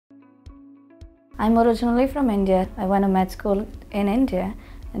I'm originally from India. I went to med school in India,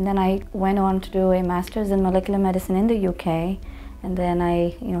 and then I went on to do a master's in molecular medicine in the UK. And then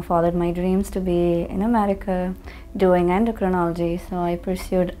I followed my dreams to be in America doing endocrinology. So I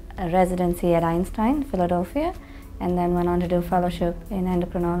pursued a residency at Einstein, Philadelphia, and then went on to do fellowship in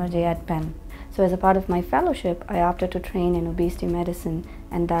endocrinology at Penn. So as a part of my fellowship, I opted to train in obesity medicine,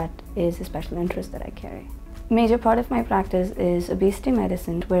 and that is a special interest that I carry. Major part of my practice is obesity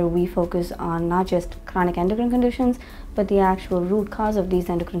medicine, where we focus on not just chronic endocrine conditions, but the actual root cause of these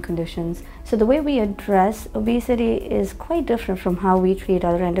endocrine conditions. So the way we address obesity is quite different from how we treat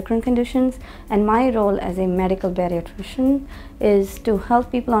other endocrine conditions. And my role as a medical bariatrician is to help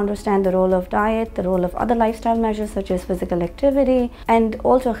people understand the role of diet, the role of other lifestyle measures such as physical activity, and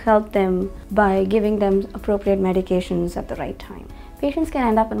also help them by giving them appropriate medications at the right time. Patients can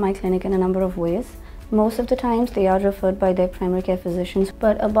end up in my clinic in a number of ways. Most of the times they are referred by their primary care physicians,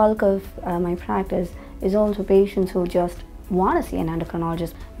 but a bulk of my practice is also patients who just want to see an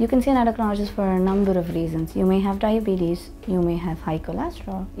endocrinologist. You can see an endocrinologist for a number of reasons. You may have diabetes, you may have high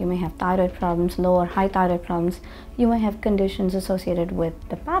cholesterol, you may have thyroid problems, low or high thyroid problems, you may have conditions associated with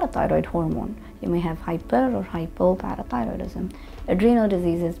the parathyroid hormone, you may have hyper or hypoparathyroidism, adrenal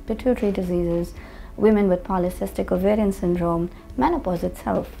diseases, pituitary diseases, women with polycystic ovarian syndrome, menopause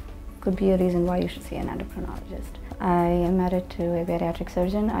itself could be a reason why you should see an endocrinologist. I am married to a bariatric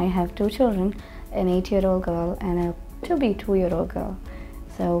surgeon. I have 2 children, an 8-year-old girl and a to-be 2-year-old girl.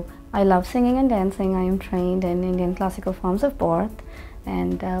 So I love singing and dancing. I am trained in Indian classical forms of both,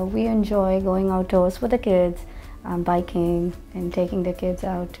 and we enjoy going outdoors with the kids, biking and taking the kids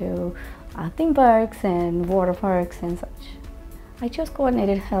out to theme parks and water parks and such. I chose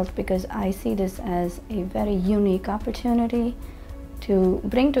coordinated health because I see this as a very unique opportunity to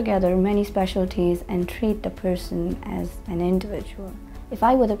bring together many specialties and treat the person as an individual. If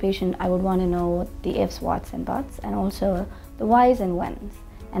I were the patient, I would want to know the ifs, whats, and buts, and also the whys and whens.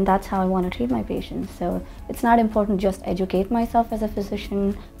 And that's how I want to treat my patients. So it's not important just educate myself as a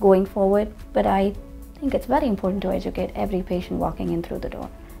physician going forward, but I think it's very important to educate every patient walking in through the door.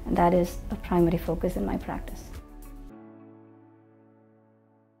 And that is a primary focus in my practice.